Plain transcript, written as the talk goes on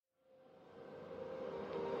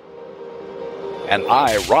an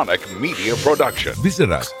ironic media production.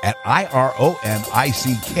 Visit us at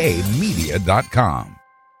ironickmedia.com.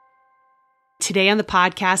 Today on the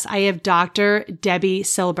podcast, I have Dr. Debi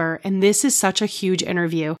Silber, and this is such a huge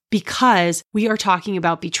interview because we are talking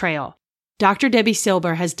about betrayal. Dr. Debi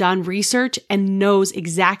Silber has done research and knows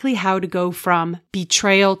exactly how to go from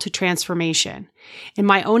betrayal to transformation. In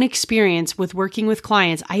my own experience with working with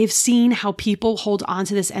clients, I have seen how people hold on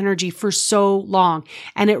to this energy for so long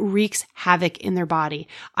and it wreaks havoc in their body.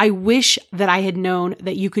 I wish that I had known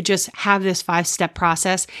that you could just have this 5-step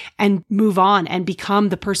process and move on and become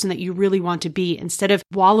the person that you really want to be instead of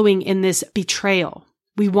wallowing in this betrayal.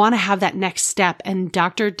 We want to have that next step, and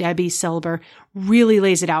Dr. Debi Silber really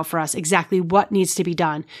lays it out for us exactly what needs to be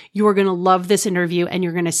done. You are going to love this interview, and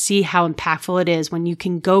you're going to see how impactful it is when you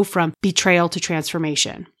can go from betrayal to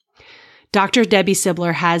transformation. Dr. Debi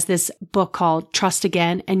Silber has this book called Trust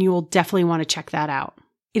Again, and you will definitely want to check that out.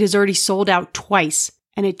 It has already sold out twice,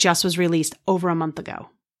 and it just was released over a month ago.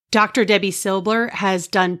 Dr. Debi Silber has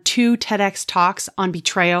done 2 TEDx talks on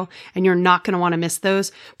betrayal, and you're not going to want to miss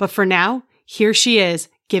those. But for now, here she is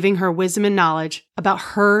giving her wisdom and knowledge about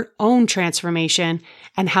her own transformation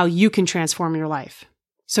and how you can transform your life.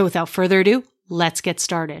 So without further ado, let's get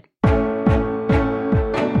started.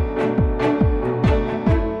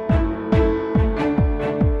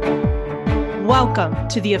 Welcome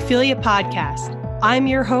to the Affiliate Podcast. I'm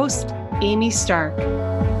your host, Amy Stark.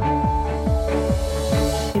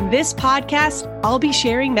 In this podcast, I'll be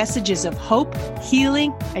sharing messages of hope,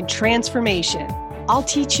 healing, and transformation. I'll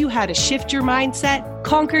teach you how to shift your mindset,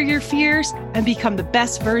 conquer your fears, and become the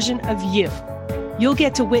best version of you. You'll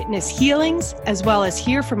get to witness healings as well as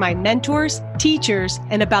hear from my mentors, teachers,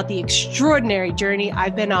 and about the extraordinary journey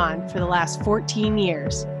I've been on for the last 14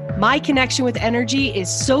 years. My connection with energy is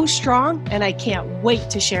so strong, and I can't wait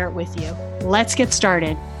to share it with you. Let's get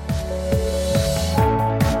started.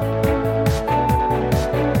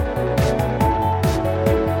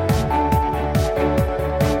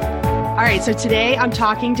 All right, so today I'm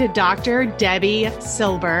talking to Dr. Debi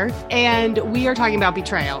Silber, and we are talking about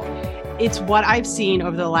betrayal. It's what I've seen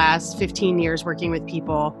over the last 15 years working with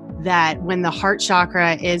people, that when the heart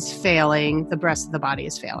chakra is failing, the rest of the body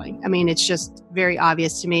is failing. I mean, it's just very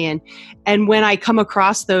obvious to me. And when I come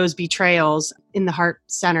across those betrayals in the heart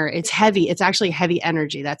center, it's heavy. It's actually heavy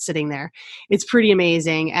energy that's sitting there. It's pretty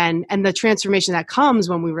amazing. And the transformation that comes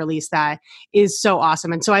when we release that is so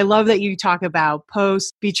awesome. And so I love that you talk about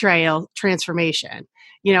post-betrayal transformation.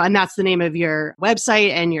 You know, and that's the name of your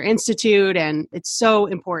website and your institute. And it's so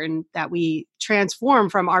important that we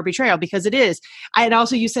transform from our betrayal, because it is. And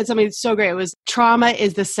also you said something that's so great. It was trauma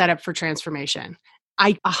is the setup for transformation.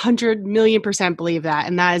 I 100,000,000% believe that.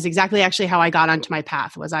 And that is exactly actually how I got onto my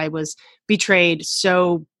path. Was I was betrayed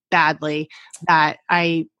so badly that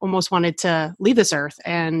I almost wanted to leave this earth.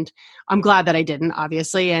 And I'm glad that I didn't,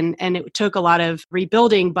 obviously. And it took a lot of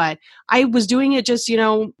rebuilding, but I was doing it just,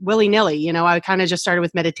 willy-nilly. I kind of just started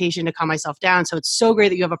with meditation to calm myself down. So it's so great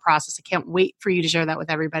that you have a process. I can't wait for you to share that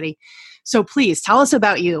with everybody. So please tell us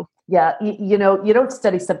about you. Yeah. You don't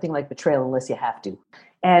study something like betrayal unless you have to.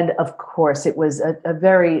 And of course, it was a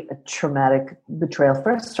very traumatic betrayal,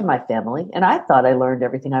 first from my family. And I thought I learned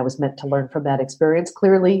everything I was meant to learn from that experience.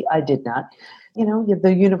 Clearly, I did not.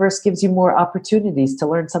 The universe gives you more opportunities to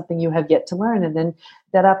learn something you have yet to learn. And then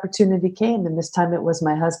that opportunity came. And this time it was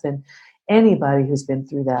my husband. Anybody who's been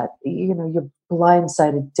through that, you're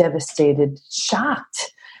blindsided, devastated,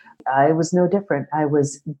 shocked. I was no different. I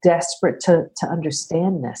was desperate to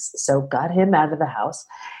understand this. So got him out of the house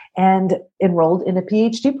and enrolled in a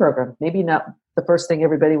PhD program. Maybe not the first thing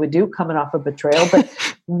everybody would do coming off of betrayal, but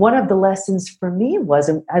one of the lessons for me was,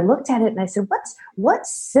 and I looked at it and I said,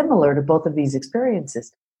 what's similar to both of these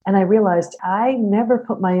experiences? And I realized I never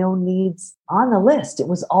put my own needs on the list. It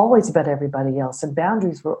was always about everybody else, and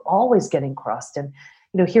boundaries were always getting crossed. And,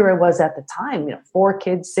 here I was at the time, 4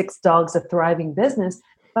 kids, 6 dogs, a thriving business,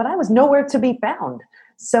 but I was nowhere to be found.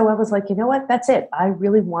 So I was like, you know what? That's it. I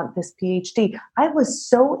really want this PhD. I was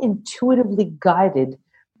so intuitively guided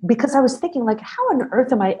because I was thinking, like, how on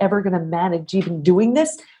earth am I ever going to manage even doing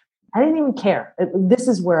this? I didn't even care. This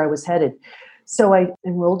is where I was headed. So I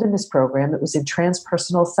enrolled in this program. It was in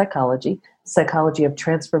transpersonal psychology of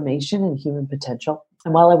transformation and human potential.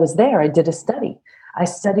 And while I was there, I did a study. I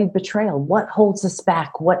studied betrayal. What holds us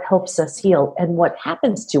back? What helps us heal? And what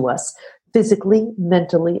happens to us physically,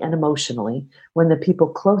 mentally, and emotionally when the people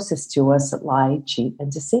closest to us lie, cheat, and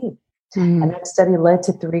deceive. And that study led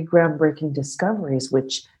to 3 groundbreaking discoveries,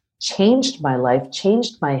 which changed my life,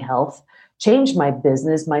 changed my health, changed my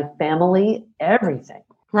business, my family, everything.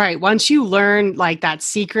 Right. Once you learn like that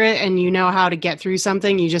secret and you know how to get through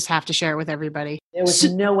something, you just have to share it with everybody. There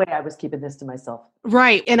was no way I was keeping this to myself.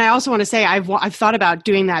 Right. And I also want to say I've thought about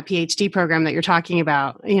doing that PhD program that you're talking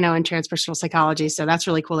about, in transpersonal psychology. So that's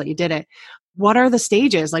really cool that you did it. What are the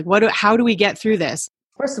stages? Like how do we get through this?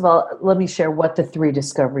 First of all, let me share what the 3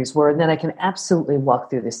 discoveries were, and then I can absolutely walk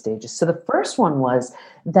through the stages. So the first one was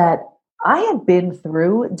that I had been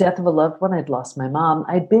through death of a loved one. I'd lost my mom.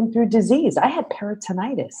 I'd been through disease. I had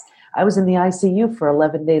peritonitis. I was in the ICU for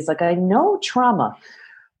 11 days. Like, I know trauma,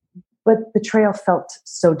 but betrayal felt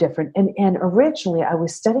so different. And originally I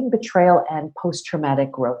was studying betrayal and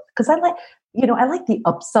post-traumatic growth because I like the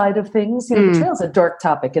upside of things. Betrayal is a dark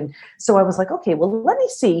topic. And so I was like, okay, well, let me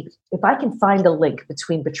see if I can find a link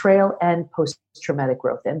between betrayal and post-traumatic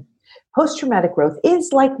growth. And post-traumatic growth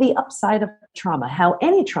is like the upside of trauma, how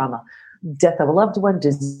any trauma, death of a loved one,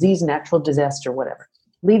 disease, natural disaster, whatever,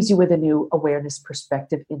 leaves you with a new awareness,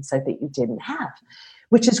 perspective, insight that you didn't have,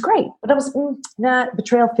 which is great. But I was,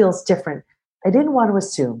 betrayal feels different. I didn't want to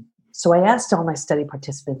assume. So I asked all my study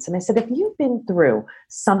participants, and I said, if you've been through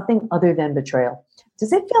something other than betrayal,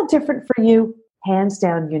 does it feel different for you? Hands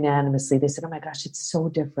down, unanimously, they said, oh my gosh, it's so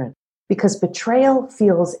different, because betrayal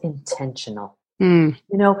feels intentional.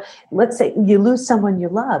 Let's say you lose someone you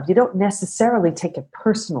love. You don't necessarily take it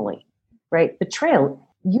personally, right? Betrayal,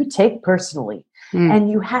 you take personally, and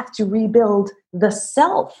you have to rebuild the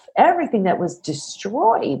self, everything that was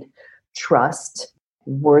destroyed, trust,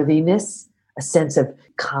 worthiness, a sense of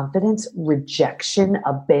confidence, rejection,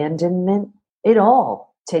 abandonment. It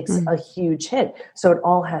all takes a huge hit. So it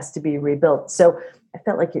all has to be rebuilt. So I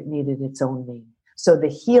felt like it needed its own name. So the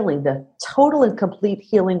healing, the total and complete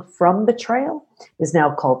healing from betrayal, is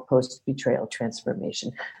now called post-betrayal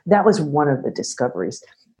transformation. That was one of the discoveries.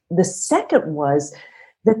 The second was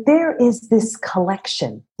that there is this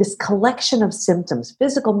collection of symptoms,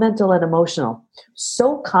 physical, mental, and emotional,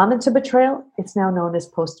 so common to betrayal, it's now known as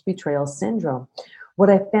post-betrayal syndrome.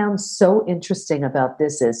 What I found so interesting about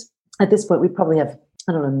this is, at this point, we probably have,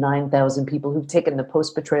 9,000 people who've taken the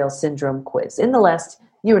post-betrayal syndrome quiz in the last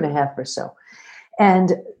year and a half or so.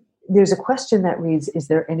 And there's a question that reads, is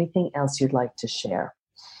there anything else you'd like to share?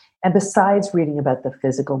 And besides reading about the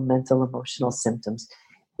physical, mental, emotional symptoms,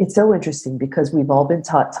 it's so interesting because we've all been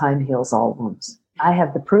taught time heals all wounds. I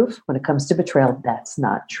have the proof when it comes to betrayal, that's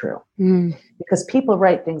not true. Because people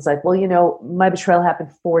write things like, well, my betrayal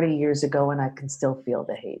happened 40 years ago and I can still feel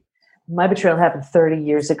the hate. My betrayal happened 30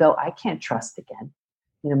 years ago. I can't trust again.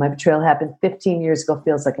 My betrayal happened 15 years ago,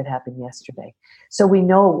 feels like it happened yesterday. So we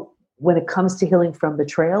know when it comes to healing from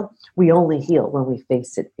betrayal, we only heal when we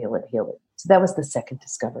face it, feel it, heal it. So that was the second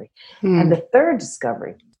discovery. And the third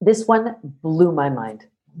discovery, this one blew my mind.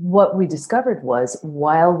 What we discovered was,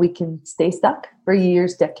 while we can stay stuck for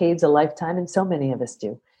years, decades, a lifetime, and so many of us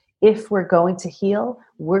do, if we're going to heal,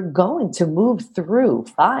 we're going to move through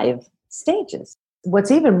 5 stages.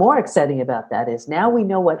 What's even more exciting about that is now we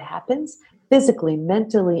know what happens physically,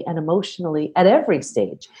 mentally, and emotionally at every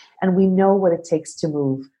stage. And we know what it takes to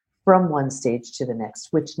move from one stage to the next,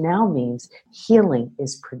 which now means healing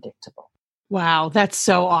is predictable. Wow, that's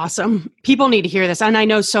so awesome. People need to hear this. And I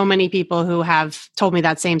know so many people who have told me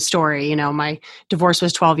that same story. My divorce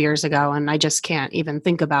was 12 years ago and I just can't even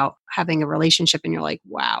think about having a relationship. And you're like,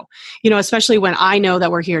 wow, especially when I know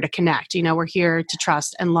that we're here to connect, we're here to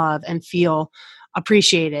trust and love and feel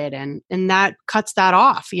appreciated. And that cuts that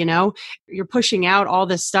off, you're pushing out all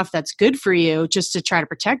this stuff that's good for you just to try to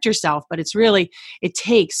protect yourself. But it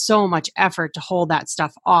takes so much effort to hold that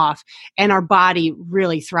stuff off. And our body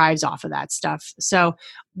really thrives off of that stuff. So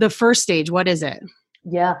the first stage, what is it?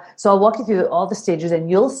 Yeah. So I'll walk you through all the stages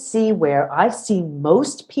and you'll see where I see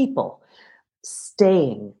most people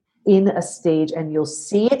staying in a stage, and you'll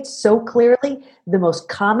see it so clearly. The most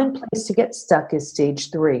common place to get stuck is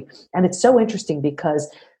stage 3. And it's so interesting because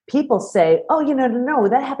people say, oh, no,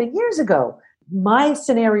 that happened years ago. My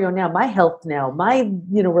scenario now, my health now, my,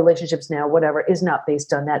 relationships now, whatever, is not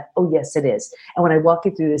based on that. Oh, yes, it is. And when I walk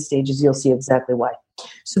you through the stages, you'll see exactly why.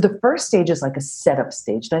 So the first stage is like a setup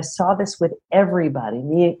stage. And I saw this with everybody,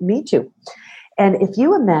 me too. And if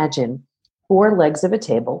you imagine 4 legs of a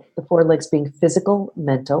table, the 4 legs being physical,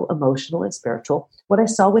 mental, emotional, and spiritual, what I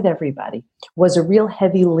saw with everybody was a real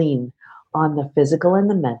heavy lean on the physical and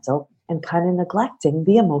the mental and kind of neglecting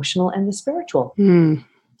the emotional and the spiritual.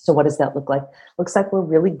 So what does that look like? Looks like we're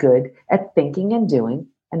really good at thinking and doing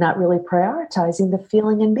and not really prioritizing the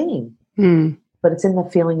feeling and being. But it's in the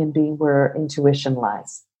feeling and being where intuition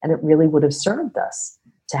lies. And it really would have served us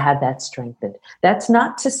to have that strengthened. That's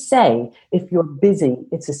not to say if you're busy,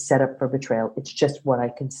 it's a setup for betrayal. It's just what I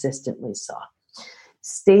consistently saw.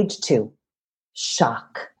 Stage 2,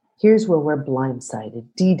 shock. Here's where we're blindsided.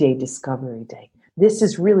 D-Day, Discovery Day. This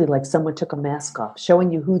is really like someone took a mask off,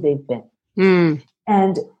 showing you who they've been.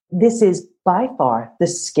 And this is by far the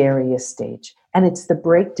scariest stage. And it's the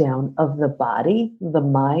breakdown of the body, the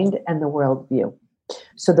mind, and the worldview.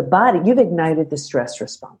 So the body, you've ignited the stress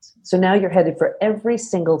response. So now you're headed for every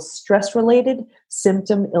single stress-related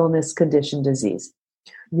symptom, illness, condition, disease.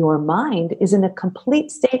 Your mind is in a complete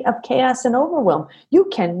state of chaos and overwhelm. You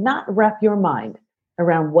cannot wrap your mind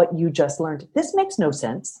around what you just learned. This makes no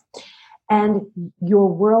sense. And your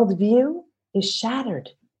worldview is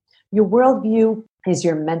shattered. Your worldview is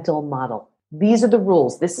your mental model. These are the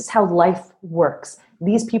rules. This is how life works.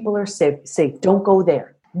 These people are safe. Don't go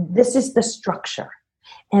there. This is the structure.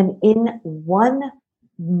 And in one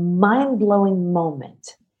mind-blowing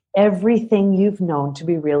moment, everything you've known to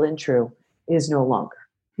be real and true is no longer.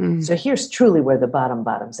 So here's truly where the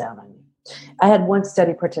bottoms out on you. I had one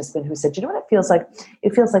study participant who said, you know what it feels like?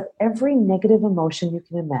 It feels like every negative emotion you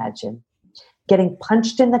can imagine, getting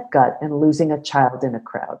punched in the gut and losing a child in a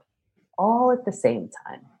crowd, all at the same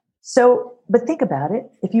time. So, but think about it.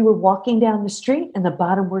 If you were walking down the street and the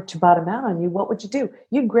bottom were to bottom out on you, what would you do?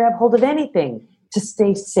 You'd grab hold of anything to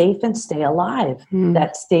stay safe and stay alive.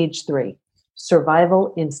 That's stage 3.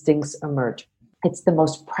 Survival instincts emerge. It's the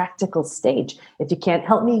most practical stage. If you can't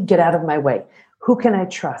help me, get out of my way. Who can I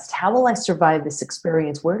trust? How will I survive this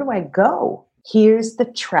experience? Where do I go? Here's the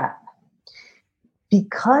trap.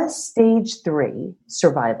 Because stage 3,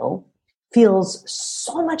 survival, feels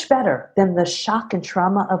so much better than the shock and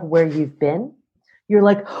trauma of where you've been, you're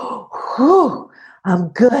like, whew, I'm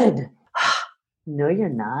good. No, you're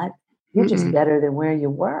not. You're just better than where you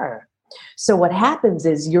were. So what happens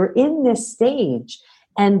is you're in this stage,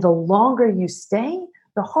 and the longer you stay,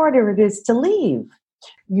 the harder it is to leave.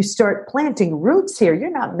 You start planting roots here.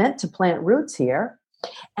 You're not meant to plant roots here.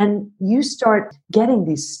 And you start getting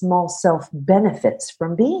these small self benefits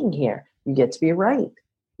from being here. You get to be right.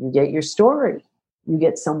 You get your story. You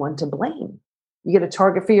get someone to blame. You get a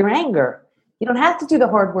target for your anger. You don't have to do the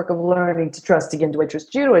hard work of learning to trust again, to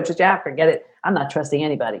interest you, to interest you. Forget it. I'm not trusting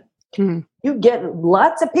anybody. You get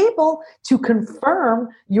lots of people to confirm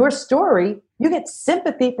your story. You get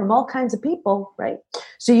sympathy from all kinds of people, right?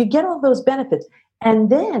 So you get all those benefits. And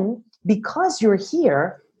then because you're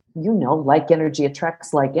here, you know, like energy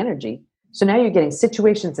attracts like energy. So now you're getting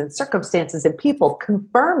situations and circumstances and people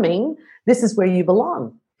confirming this is where you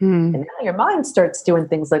belong. And now your mind starts doing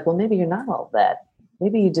things like, well, maybe you're not all that.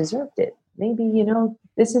 Maybe you deserved it. Maybe, you know,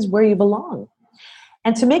 this is where you belong.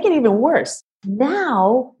 And to make it even worse,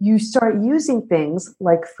 now you start using things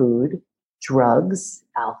like food, drugs,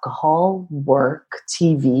 alcohol, work,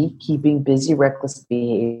 TV, keeping busy, reckless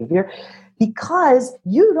behavior, because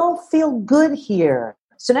you don't feel good here.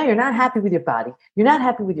 So now you're not happy with your body. You're not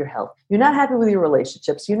happy with your health. You're not happy with your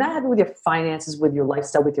relationships. You're not happy with your finances, with your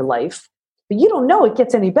lifestyle, with your life. But you don't know it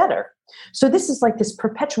gets any better. So this is like this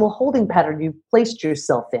perpetual holding pattern you've placed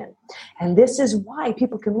yourself in. And this is why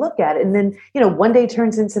people can look at it. And then, you know, one day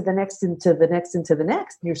turns into the next, into the next, into the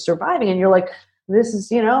next. And you're surviving and you're like, this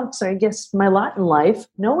is, you know, so I guess my lot in life.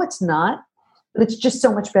 No, it's not. But it's just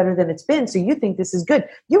so much better than it's been. So you think this is good.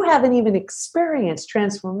 You haven't even experienced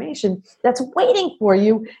transformation that's waiting for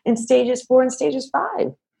you in stages 4 and stages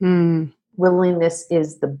 5. Willingness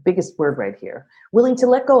is the biggest word right here. Willing to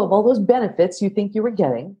let go of all those benefits you think you were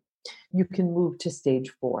getting. You can move to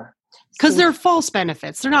stage 4. Because they're false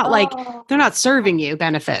benefits. They're not they're not serving you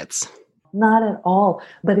benefits. Not at all.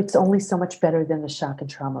 But it's only so much better than the shock and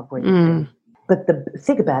trauma of where you've been. But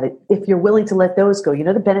think about it. If you're willing to let those go, you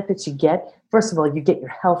know the benefits you get? First of all, you get your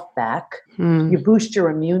health back. You boost your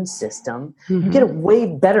immune system. You get a way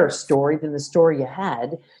better story than the story you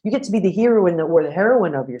had. You get to be the hero or the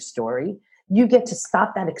heroine of your story. You get to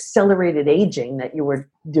stop that accelerated aging that you were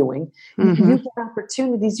doing. You get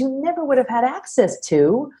opportunities you never would have had access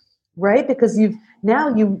to, right? Because you've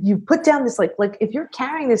put down this, like if you're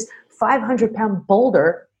carrying this 500-pound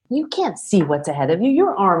boulder, you can't see what's ahead of you.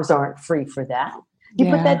 Your arms aren't free for that. You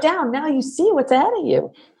put that down. Now you see what's ahead of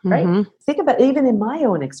you, right? Think about it, even in my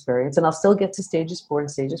own experience, and I'll still get to stages 4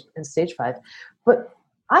 and stage 5. But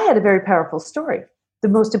I had a very powerful story. The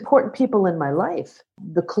most important people in my life,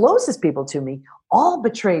 the closest people to me, all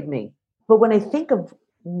betrayed me. But when I think of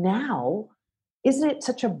now, isn't it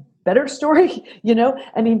such a better story? You know,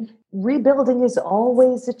 I mean, rebuilding is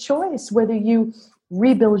always a choice, whether you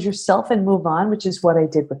rebuild yourself and move on, which is what I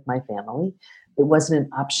did with my family. It wasn't an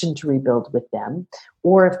option to rebuild with them.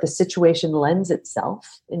 Or if the situation lends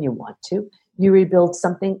itself and you want to, you rebuild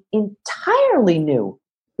something entirely new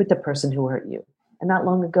with the person who hurt you. And not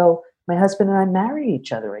long ago, my husband and I marry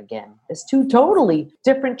each other again as two totally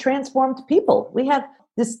different transformed people. We have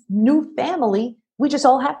this new family. We just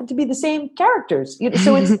all happen to be the same characters.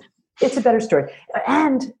 So it's a better story.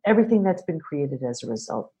 And everything that's been created as a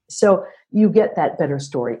result. So you get that better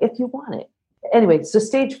story if you want it. Anyway, so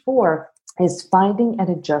stage 4 is finding and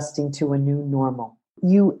adjusting to a new normal.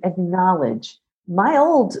 You acknowledge my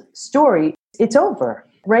old story, it's over,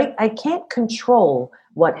 right? I can't control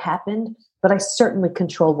what happened, but I certainly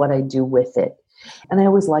control what I do with it. And I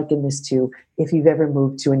always liken this to if you've ever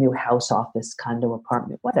moved to a new house, office, condo,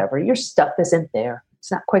 apartment, whatever, your stuff isn't there.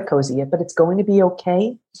 It's not quite cozy yet, but it's going to be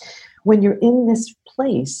okay. When you're in this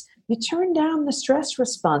place, you turn down the stress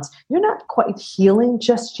response. You're not quite healing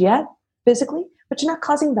just yet physically, but you're not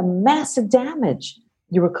causing the massive damage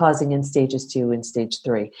you were causing in stages 2 and stage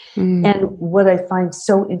 3. And what I find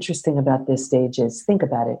so interesting about this stage is, think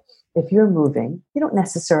about it. If you're moving, you don't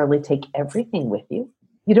necessarily take everything with you.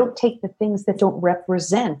 You don't take the things that don't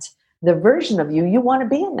represent the version of you want to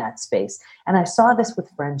be in that space. And I saw this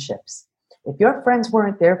with friendships. If your friends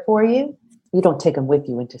weren't there for you, you don't take them with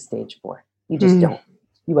you into stage 4. You just don't.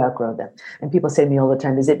 You outgrow them. And people say to me all the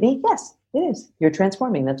time, is it me? Yes, it is. You're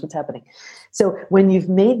transforming. That's what's happening. So when you've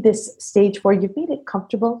made this stage 4, you've made it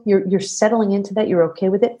comfortable. You're settling into that. You're okay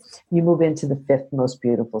with it. You move into the 5th most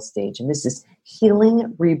beautiful stage. And this is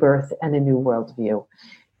healing, rebirth, and a new worldview.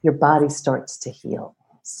 Your body starts to heal.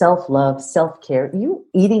 Self-love, self-care, you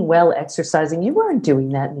eating well, exercising. You weren't doing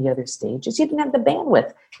that in the other stages. You didn't have the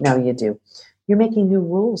bandwidth. Now you do. You're making new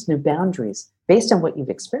rules, new boundaries based on what you've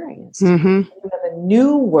experienced. You have a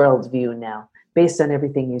new worldview now based on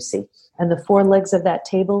everything you see. And the 4 legs of that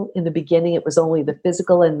table, in the beginning, it was only the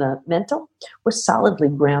physical and the mental. We're solidly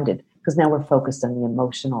grounded because now we're focused on the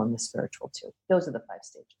emotional and the spiritual too. Those are the 5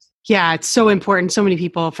 stages. Yeah, it's so important. So many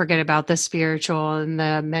people forget about the spiritual and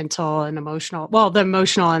the mental and emotional. Well, the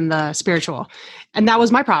emotional and the spiritual. And that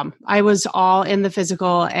was my problem. I was all in the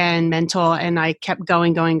physical and mental, and I kept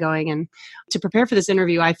going. And to prepare for this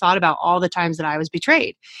interview, I thought about all the times that I was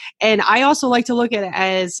betrayed. And I also like to look at it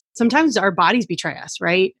as sometimes our bodies betray us,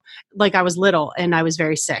 right? Like I was little and I was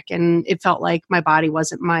very sick, and it felt like my body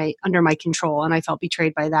wasn't under my control, and I felt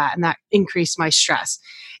betrayed by that, and that increased my stress.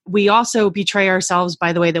 We also betray ourselves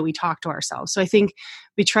by the way that we talk to ourselves. So I think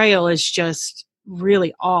betrayal is just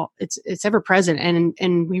really it's ever present,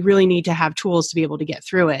 and we really need to have tools to be able to get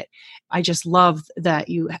through it. I just love that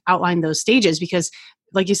you outlined those stages because,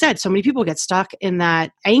 like you said, so many people get stuck in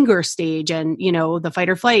that anger stage and, the fight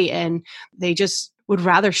or flight, and they just would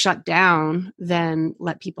rather shut down than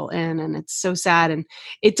let people in. And it's so sad. And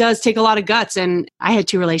it does take a lot of guts. And I had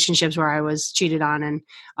 2 relationships where I was cheated on and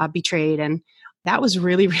betrayed. And that was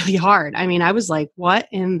really, really hard. I mean, I was like, what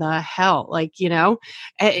in the hell?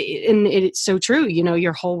 And it's so true,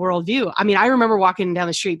 your whole worldview. I mean, I remember walking down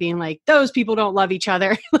the street being like, those people don't love each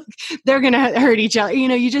other. They're going to hurt each other.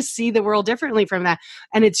 You just see the world differently from that.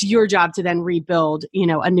 And it's your job to then rebuild,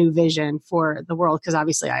 a new vision for the world. Cause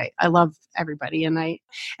obviously I love everybody. And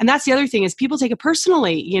that's the other thing is people take it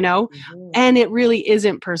personally, and it really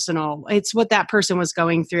isn't personal. It's what that person was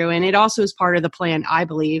going through. And it also is part of the plan, I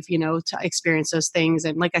believe, to experience those things.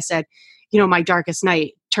 And like I said, my darkest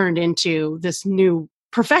night turned into this new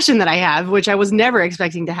profession that I have, which I was never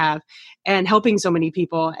expecting to have, and helping so many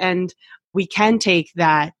people. And we can take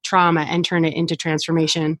that trauma and turn it into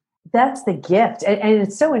transformation. That's the gift. And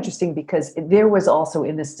it's so interesting because there was also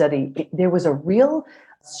in the study, there was a real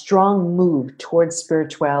strong move towards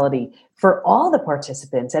spirituality for all the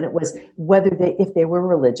participants. And it was if they were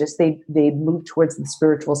religious, they moved towards the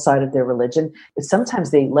spiritual side of their religion. But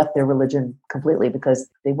sometimes they left their religion completely because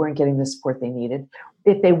they weren't getting the support they needed.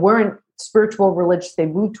 If they weren't spiritual religious, they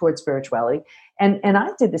moved towards spirituality. And I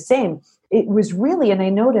did the same. It was really, and I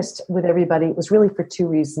noticed with everybody, it was really for 2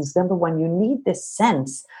 reasons. Number one, you need this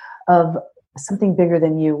sense of something bigger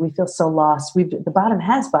than you. We feel so lost. The bottom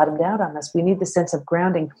has bottomed out on us. We need the sense of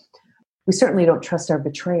grounding. We certainly don't trust our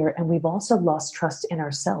betrayer, and we've also lost trust in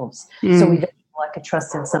ourselves. So we lack a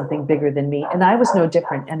trust in something bigger than me. And I was no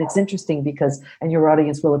different. And it's interesting because, and your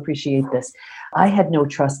audience will appreciate this, I had no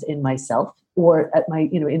trust in myself or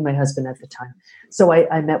in my husband at the time. So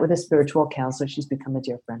I met with a spiritual counselor. She's become a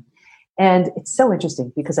dear friend. And it's so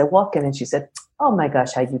interesting because I walk in and she said, oh my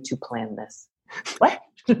gosh, how you 2 planned this? What?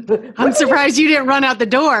 I'm surprised you didn't run out the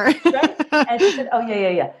door. Right? And she said, oh,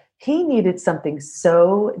 yeah. He needed something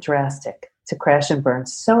so drastic to crash and burn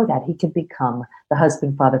so that he could become the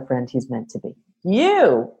husband, father, friend he's meant to be.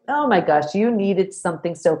 Oh my gosh, you needed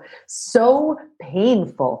something so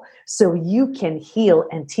painful so you can heal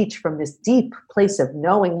and teach from this deep place of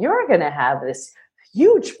knowing you're going to have this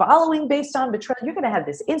huge following based on betrayal. You're going to have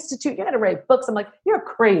this institute. You're going to write books. I'm like, you're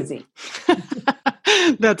crazy.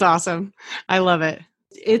 That's awesome. I love it.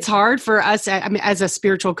 It's hard for us, I mean, as a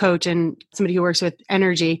spiritual coach and somebody who works with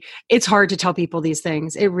energy, it's hard to tell people these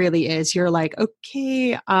things. It really is. You're like,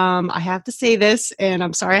 okay, I have to say this, and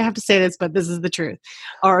I'm sorry I have to say this, but this is the truth,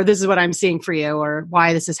 or this is what I'm seeing for you, or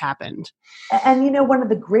why this has happened. And, one of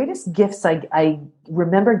the greatest gifts I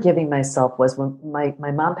remember giving myself was when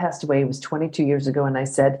my mom passed away. It was 22 years ago. And I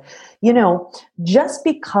said, just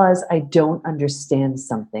because I don't understand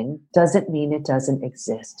something doesn't mean it doesn't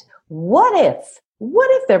exist. What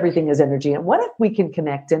if everything is energy? And what if we can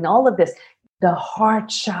connect and all of this? The heart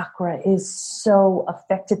chakra is so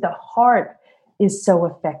affected. The heart is so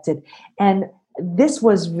affected. And this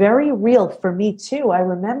was very real for me too. I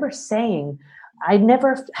remember saying, I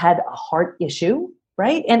never had a heart issue,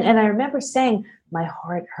 right? And I remember saying, my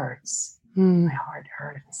heart hurts. My heart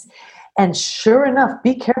hurts. And sure enough,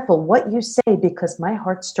 be careful what you say, because my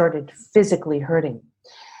heart started physically hurting.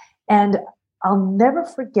 And I'll never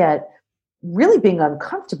forget really being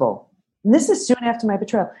uncomfortable. And this is soon after my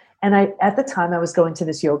betrayal. And at the time I was going to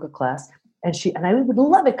this yoga class, and I would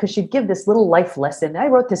love it because she'd give this little life lesson. I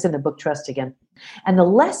wrote this in the book Trust Again. And the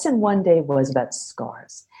lesson one day was about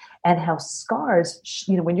scars. And how scars,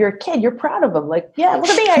 when you're a kid, you're proud of them. Like, yeah, look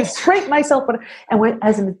at me, I scraped myself. And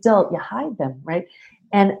as an adult, you hide them, right?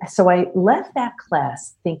 And so I left that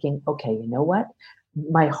class thinking, okay, you know what?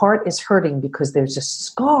 My heart is hurting because there's a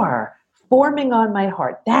scar forming on my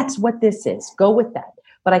heart. That's what this is. Go with that.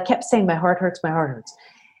 But I kept saying, my heart hurts, my heart hurts.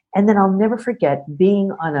 And then I'll never forget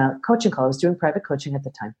being on a coaching call. I was doing private coaching at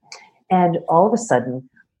the time. And all of a sudden,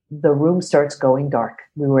 the room starts going dark.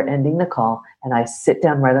 We were ending the call, and I sit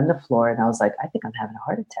down right on the floor, and I was like, I think I'm having a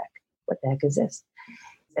heart attack. What the heck is this?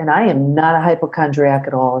 And I am not a hypochondriac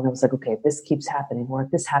at all. And I was like, okay, if this keeps happening, or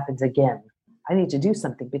if this happens again, I need to do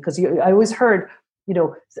something, because I always heard,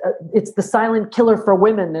 it's the silent killer for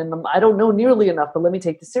women, and I don't know nearly enough, but let me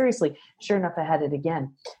take this seriously. Sure enough, I had it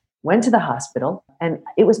again. Went to the hospital, and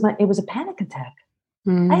it was a panic attack.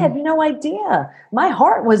 I had no idea. My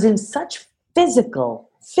heart was in such physical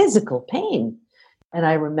pain. And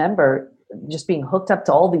I remember just being hooked up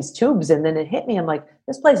to all these tubes, and then it hit me. I'm like,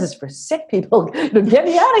 this place is for sick people. Get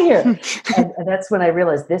me out of here. and that's when I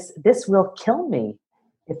realized this will kill me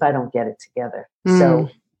if I don't get it together. So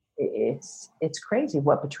it's crazy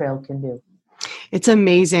what betrayal can do. It's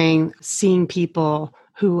amazing seeing people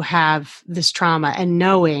who have this trauma and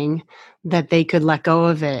knowing that they could let go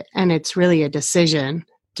of it. And it's really a decision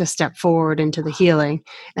to step forward into the healing,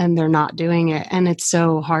 and they're not doing it. And it's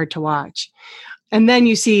so hard to watch. And then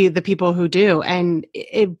you see the people who do, and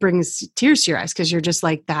it brings tears to your eyes, because you're just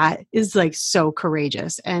like, that is like so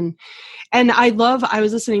courageous. And I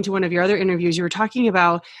was listening to one of your other interviews. You were talking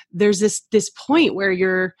about there's this point where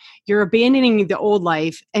you're abandoning the old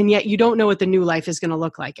life, and yet you don't know what the new life is going to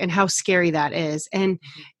look like, and how scary that is. And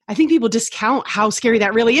I think people discount how scary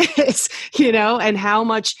that really is, and how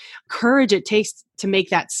much courage it takes to make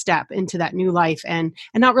that step into that new life, and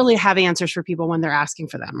not really have answers for people when they're asking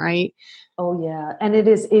for them, right? Oh yeah. And it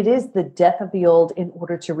is the death of the old in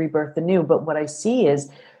order to rebirth the new. But what I see is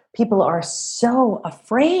people are so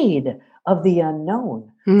afraid of the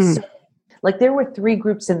unknown. So, like, there were 3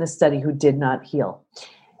 groups in the study who did not heal.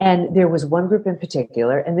 And there was one group in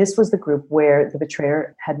particular, and this was the group where the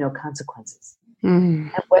betrayer had no consequences.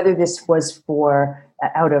 And whether this was for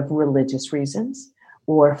out of religious reasons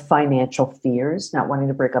or financial fears, not wanting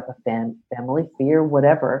to break up a family, fear,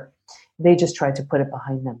 whatever, they just tried to put it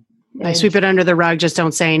behind them. I sweep it under the rug, just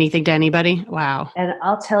don't say anything to anybody. Wow. And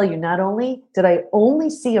I'll tell you, not only did I only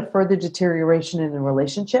see a further deterioration in the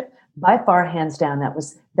relationship, by far, hands down,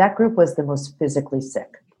 that group was the most physically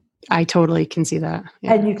sick. I totally can see that.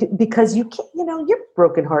 Yeah. And because you can't, your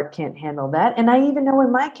broken heart can't handle that. And I even know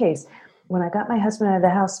in my case, when I got my husband out of the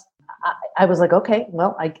house, I was like, okay,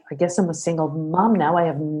 well, I guess I'm a single mom now. I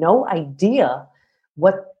have no idea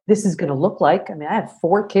what this is going to look like. I mean, I have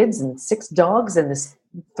 4 kids and 6 dogs and this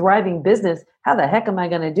thriving business. How the heck am I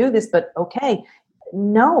going to do this? But okay,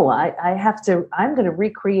 no, I'm going to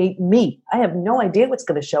recreate me. I have no idea what's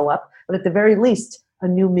going to show up, but at the very least, a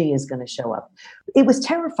new me is going to show up. It was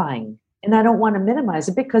terrifying, and I don't want to minimize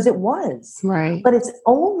it, because it was. Right. But it's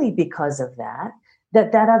only because of that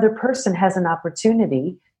other person has an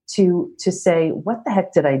opportunity to say, what the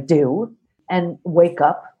heck did I do? And wake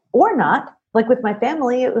up, or not. Like with my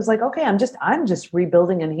family, it was like, okay, I'm just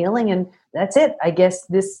rebuilding and healing, and that's it. I guess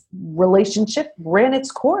this relationship ran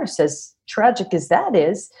its course, as tragic as that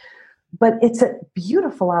is. But it's a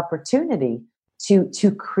beautiful opportunity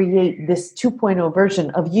to create this 2.0 version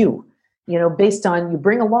of you. based on you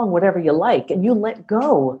bring along whatever you like and you let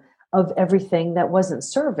go of everything that wasn't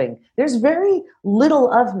serving. There's very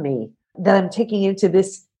little of me that I'm taking into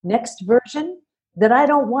this next version that I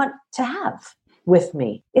don't want to have with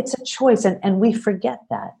me. It's a choice. And we forget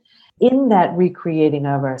that. In that recreating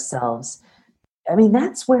of ourselves, I mean,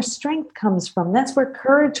 that's where strength comes from. That's where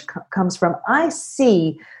courage comes from. I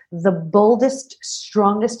see the boldest,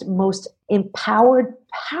 strongest, most empowered,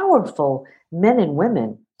 powerful men and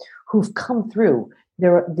women who've come through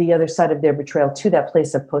the other side of their betrayal to that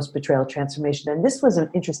place of post-betrayal transformation. And this was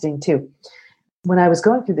interesting too. When I was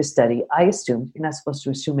going through this study, I assumed, you're not supposed to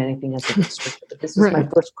assume anything as a researcher, but this was my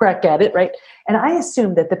first crack at it, right? And I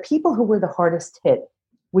assumed that the people who were the hardest hit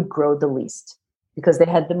would grow the least because they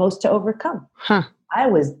had the most to overcome. I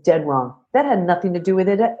was dead wrong. That had nothing to do with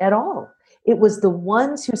it at all. It was the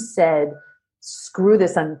ones who said, screw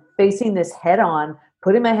this, I'm facing this head on,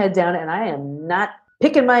 putting my head down, and I am not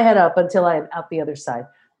picking my head up until I am out the other side.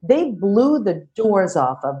 They blew the doors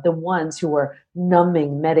off of the ones who were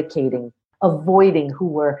numbing, medicating, avoiding, who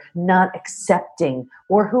were not accepting,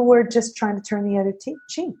 or who were just trying to turn the other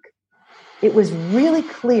cheek. It was really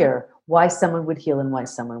clear why someone would heal and why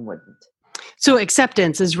someone wouldn't. So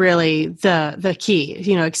acceptance is really the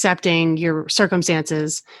key, accepting your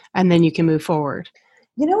circumstances, and then you can move forward.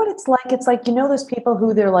 You know what it's like? It's like, those people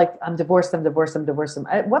who they're like, I'm divorced, I'm divorced, I'm divorced.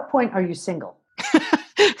 At what point are you single?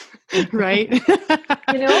 Right.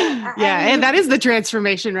 Yeah. And that is the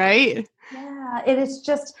transformation, right? Yeah. It is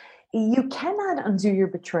just, you cannot undo your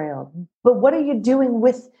betrayal, but what are you doing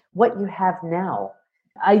with what you have now?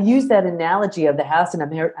 I use that analogy of the house, and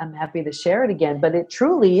I'm happy to share it again, but it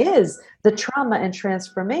truly is the trauma and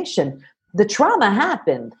transformation. The trauma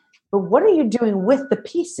happened, but what are you doing with the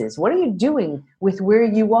pieces? What are you doing with where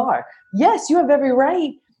you are? Yes, you have every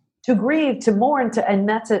right to grieve, to mourn, and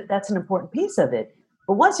that's an important piece of it.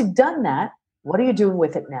 But once you've done that, what are you doing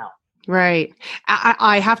with it now? Right.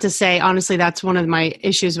 I have to say, honestly, that's one of my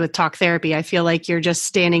issues with talk therapy. I feel like you're just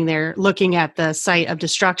standing there looking at the site of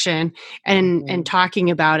destruction and talking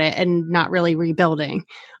about it and not really rebuilding.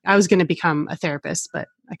 I was going to become a therapist, but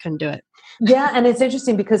I couldn't do it. Yeah. And it's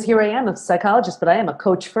interesting because here I am, a psychologist, but I am a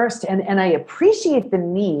coach first. And I appreciate the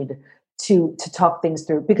need to talk things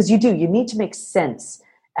through, because you need to make sense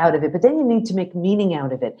out of it, but then you need to make meaning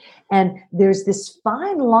out of it. And there's this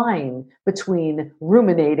fine line between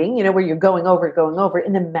ruminating, where you're going over,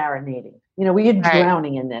 and then marinating, where you're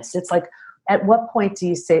drowning in this. It's like, at what point do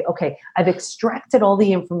you say, okay, I've extracted all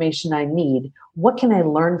the information I need. What can I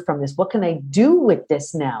learn from this? What can I do with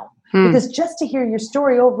this now? Because just to hear your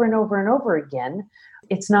story over and over and over again,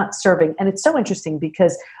 it's not serving. And it's so interesting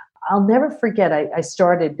because I'll never forget, I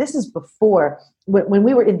started, this is before, when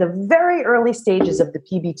we were in the very early stages of the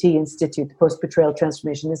PBT Institute, the Post-Betrayal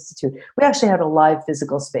Transformation Institute, we actually had a live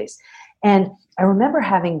physical space. And I remember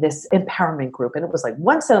having this empowerment group, and it was like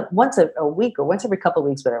once a week or once every couple of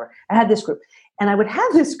weeks, whatever. I had this group, and I would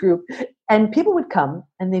have this group, and people would come,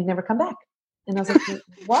 and they'd never come back. And I was like,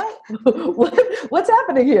 what? What's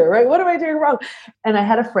happening here, right? What am I doing wrong? And I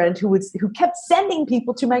had a friend who kept sending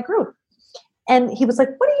people to my group. And he was like,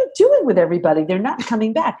 what are you doing with everybody? They're not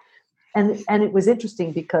coming back. And it was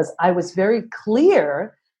interesting because I was very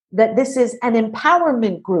clear that this is an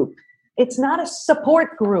empowerment group. It's not a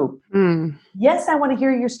support group. Yes, I want to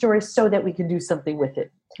hear your story so that we can do something with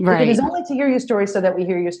it. Right. If it is only to hear your story so that we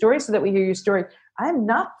hear your story, I'm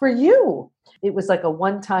not for you. It was like a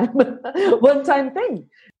one-time thing.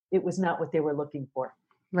 It was not what they were looking for.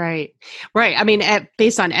 Right. I mean,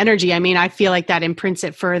 based on energy, I feel like that imprints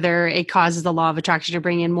it further. It causes the law of attraction to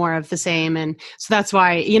bring in more of the same. And so that's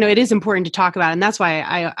why, it is important to talk about. And that's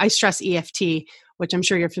why I stress EFT, which I'm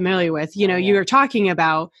sure you're familiar with. You're talking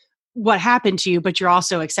about what happened to you, but you're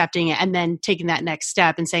also accepting it and then taking that next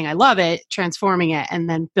step and saying, I love it, transforming it, and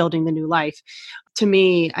then building the new life. To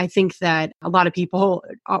me, I think that a lot of people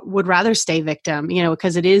would rather stay victim,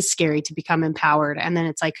 because it is scary to become empowered. And then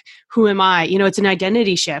it's like, who am I? It's an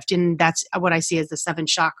identity shift. And that's what I see as the seventh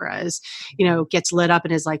chakra is, gets lit up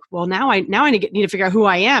and is like, well, now I need to figure out who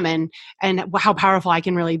I am and how powerful I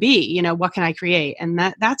can really be. What can I create? And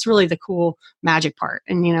that's really the cool magic part.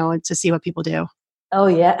 And, to see what people do. Oh,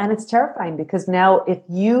 yeah. And it's terrifying because now if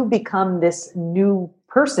you become this new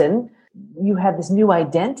person, you have this new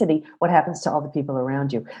identity, what happens to all the people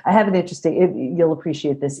around you? I have an interesting, you'll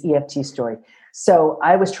appreciate this EFT story. So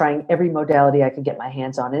I was trying every modality I could get my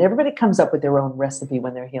hands on, and everybody comes up with their own recipe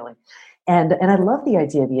when they're healing. And I love the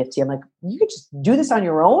idea of EFT. I'm like, you could just do this on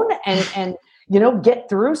your own and get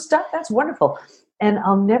through stuff. That's wonderful. And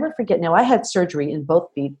I'll never forget. Now, I had surgery in both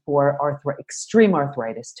feet for extreme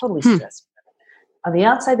arthritis, totally stressed. On the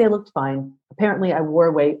outside, they looked fine. Apparently, I wore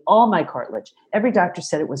away all my cartilage. Every doctor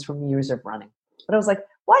said it was from years of running. But I was like,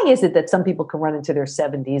 why is it that some people can run into their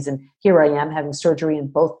 70s and here I am having surgery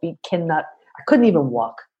and both feet I couldn't even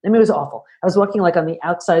walk. I mean, it was awful. I was walking like on the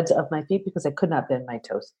outsides of my feet because I could not bend my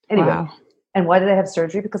toes. Anyway, Wow. And why did I have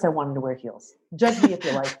surgery? Because I wanted to wear heels. Judge me if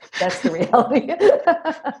you like. That's the reality.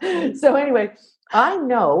 So anyway, I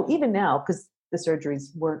know even now, because the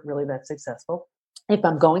surgeries weren't really that successful, if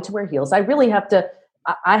I'm going to wear heels, I really have to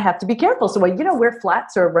be careful. So I, wear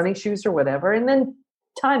flats or running shoes or whatever, and then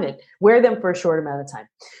time it, wear them for a short amount of time.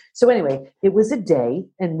 So anyway, it was a day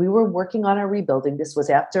and we were working on our rebuilding. This was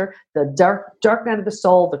after the dark night of the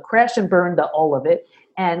soul, the crash and burn, all of it.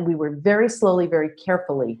 And we were very slowly, very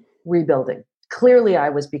carefully rebuilding. Clearly I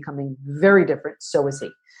was becoming very different. So was he,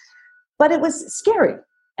 but it was scary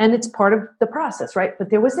and it's part of the process, right? But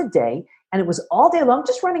there was a day and it was all day long,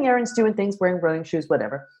 just running errands, doing things, wearing running shoes,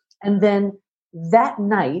 whatever. And then that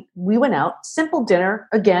night we went out, simple dinner.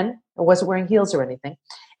 Again, I wasn't wearing heels or anything.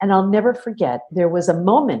 And I'll never forget, there was a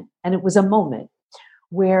moment, and it was a moment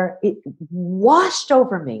where it washed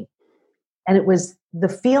over me. And it was the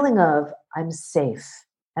feeling of I'm safe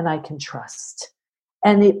and I can trust.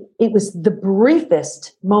 And it was the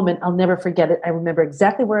briefest moment. I'll never forget it. I remember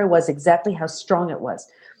exactly where I was, exactly how strong it was.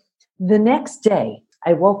 The next day,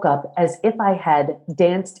 I woke up as if I had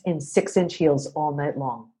danced in 6-inch heels all night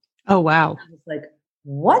long. Oh, wow. I was like,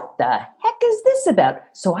 what the heck is this about?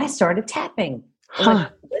 So I started tapping. Like,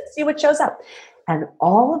 let's see what shows up. And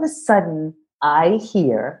all of a sudden, I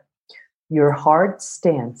hear your hard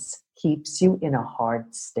stance keeps you in a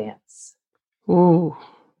hard stance. Ooh.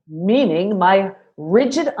 Meaning my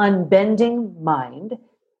rigid, unbending mind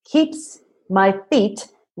keeps my feet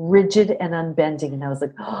rigid and unbending. And I was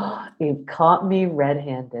like, oh, it caught me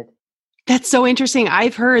red-handed. That's so interesting.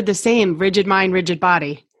 I've heard the same, rigid mind, rigid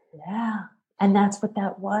body. Yeah. And that's what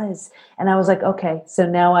that was. And I was like, okay, so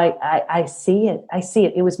now I see it. I see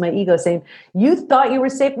it. It was my ego saying, you thought you were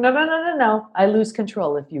safe. No. I lose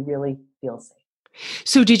control if you really feel safe.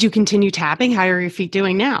 So did you continue tapping? How are your feet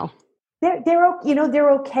doing now? They're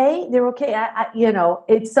okay. They're okay.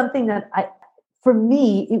 It's something that for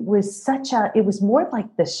me, it was more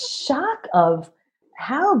like the shock of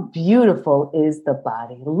how beautiful is the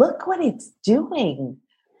body. Look what it's doing.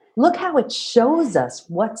 Look how it shows us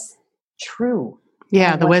what's true.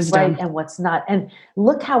 Yeah, the wisdom. Right and what's not. And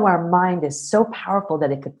look how our mind is so powerful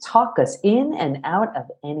that it could talk us in and out of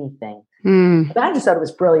anything. And I just thought it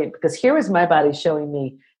was brilliant because here is my body showing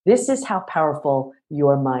me this is how powerful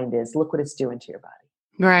your mind is. Look what it's doing to your body.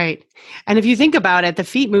 Right. And if you think about it, the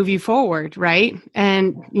feet move you forward, right?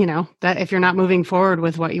 And that if you're not moving forward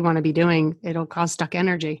with what you want to be doing, it'll cause stuck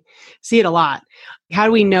energy. See it a lot. How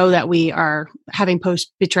do we know that we are having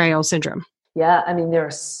post-betrayal syndrome? Yeah, I mean, there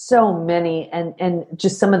are so many, and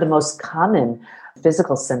just some of the most common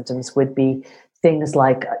physical symptoms would be things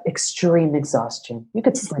like extreme exhaustion. You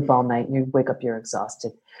could sleep all night and you wake up, you're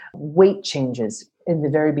exhausted. Weight changes. In the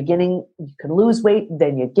very beginning, you can lose weight,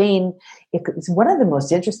 then you gain. It's one of the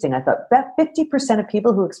most interesting, I thought, about 50% of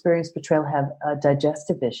people who experience betrayal have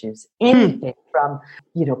digestive issues. Anything from,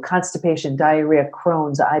 constipation, diarrhea,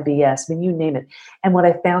 Crohn's, IBS, I mean, you name it. And what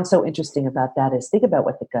I found so interesting about that is, think about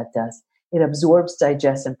what the gut does. It absorbs,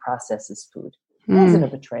 digests, and processes food. That isn't a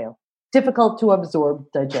betrayal. Difficult to absorb,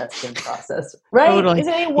 digest, and process, right? Totally.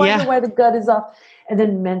 Isn't any wonder why the gut is off? And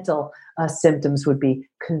then mental symptoms would be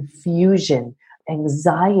confusion,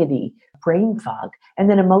 anxiety, brain fog, and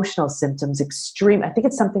then emotional symptoms, extreme. I think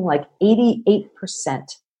it's something like 88%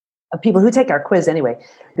 of people who take our quiz anyway,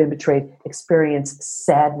 been betrayed, experience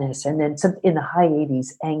sadness, and then some in the high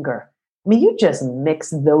 80s, anger. I mean, you just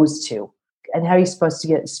mix those two. And how are you supposed to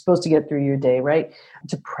get through your day, right?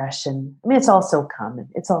 Depression. I mean, it's all so common.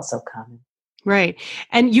 Right.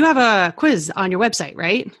 And you have a quiz on your website,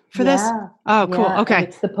 right? For this? Oh, cool. Okay. And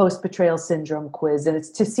it's the post-betrayal syndrome quiz. And it's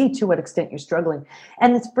to see to what extent you're struggling.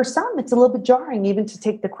 And it's for some, it's a little bit jarring even to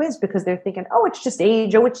take the quiz because they're thinking, oh, it's just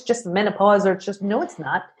age. Oh, it's just menopause. Or no, it's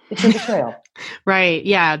not. It's your betrayal. Right.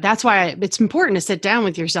 Yeah. That's why it's important to sit down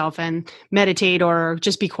with yourself and meditate or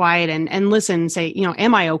just be quiet and listen and say,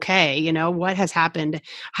 am I okay? What has happened?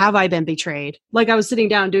 Have I been betrayed? Like I was sitting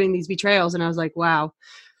down doing these betrayals and I was like, wow,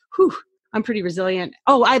 I'm pretty resilient.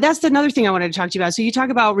 Oh, that's another thing I wanted to talk to you about. So you talk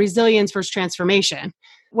about resilience versus transformation.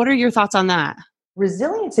 What are your thoughts on that?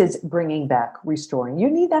 Resilience is bringing back, restoring. You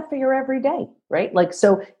need that for your everyday, right? Like,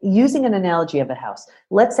 so using an analogy of a house,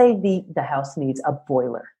 let's say the house needs a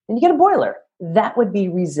boiler and you get a boiler. That would be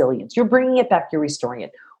resilience. You're bringing it back, you're restoring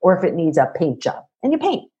it. Or if it needs a paint job and you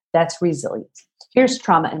paint, that's resilience. Here's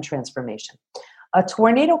trauma and transformation. A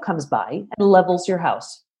tornado comes by and levels your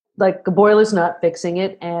house. like a boiler's not fixing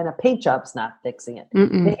it and a paint job's not fixing it.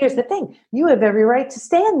 Mm-mm. But here's the thing. You have every right to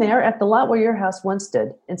stand there at the lot where your house once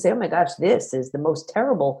stood and say, oh my gosh, this is the most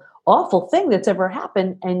terrible, awful thing that's ever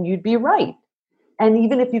happened. And you'd be right. And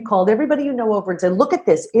even if you called everybody you know over and said, look at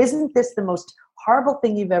this, isn't this the most horrible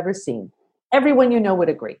thing you've ever seen? Everyone you know would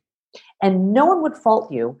agree. And no one would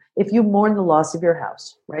fault you if you mourn the loss of your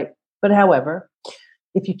house, right? But however,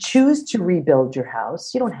 if you choose to rebuild your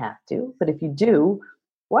house, you don't have to. But if you do,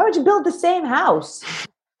 why would you build the same house?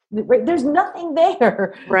 There's nothing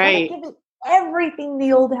there. Right. Give it everything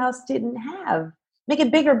the old house didn't have. Make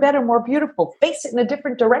it bigger, better, more beautiful. Face it in a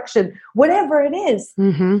different direction. Whatever it is.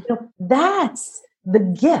 Mm-hmm. That's the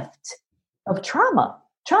gift of trauma.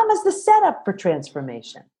 Trauma is the setup for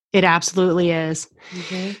transformation. It absolutely is.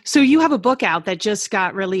 Mm-hmm. So you have a book out that just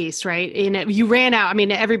got released, right? And you ran out. I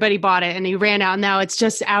mean, everybody bought it and you ran out. And now it's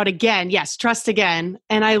just out again. Yes. Trust Again.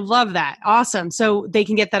 And I love that. Awesome. So they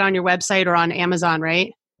can get that on your website or on Amazon,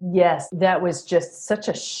 right? Yes, that was just such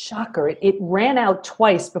a shocker. It ran out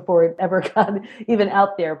twice before it ever got even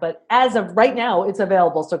out there. But as of right now, it's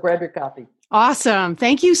available. So grab your copy. Awesome.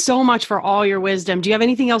 Thank you so much for all your wisdom. Do you have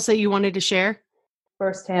anything else that you wanted to share?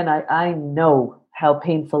 Firsthand, I know how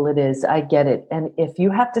painful it is. I get it. And if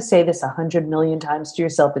you have to say this 100 million times to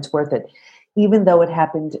yourself, it's worth it. Even though it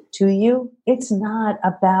happened to you, it's not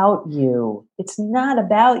about you. It's not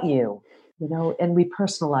about you, and we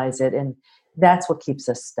personalize it. And that's what keeps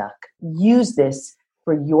us stuck. Use this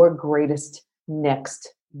for your greatest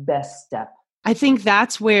next best step. I think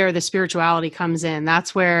that's where the spirituality comes in.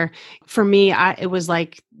 That's where, for me, it was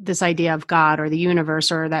like this idea of God or the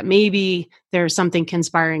universe, or that maybe there's something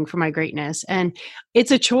conspiring for my greatness. And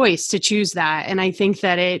it's a choice to choose that. And I think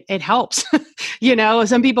that it helps.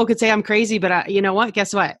 Some people could say I'm crazy, but you know what?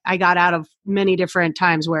 Guess what? I got out of many different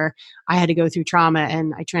times where I had to go through trauma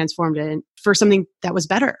and I transformed it for something that was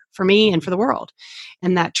better for me and for the world.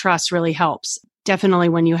 And that trust really helps. Definitely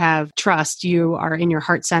when you have trust, you are in your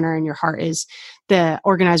heart center and your heart is the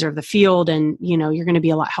organizer of the field. And, you're going to be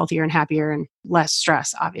a lot healthier and happier and less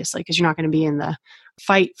stress, obviously, because you're not going to be in the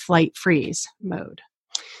fight, flight, freeze mode.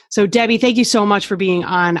 So Debi, thank you so much for being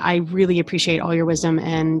on. I really appreciate all your wisdom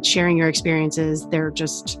and sharing your experiences. They're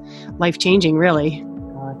just life-changing, really.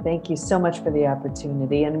 Thank you so much for the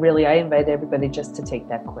opportunity. And really, I invite everybody just to take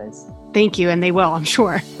that quiz. Thank you. And they will, I'm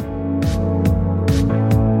sure.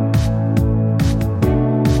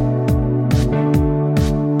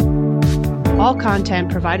 All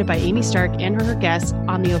content provided by Amy Stark and her guests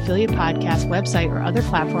on the Ophelia Podcast website or other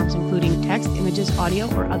platforms, including text, images, audio,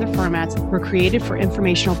 or other formats, were created for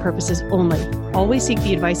informational purposes only. Always seek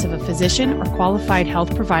the advice of a physician or qualified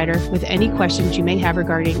health provider with any questions you may have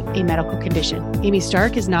regarding a medical condition. Amy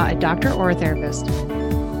Stark is not a doctor or a therapist.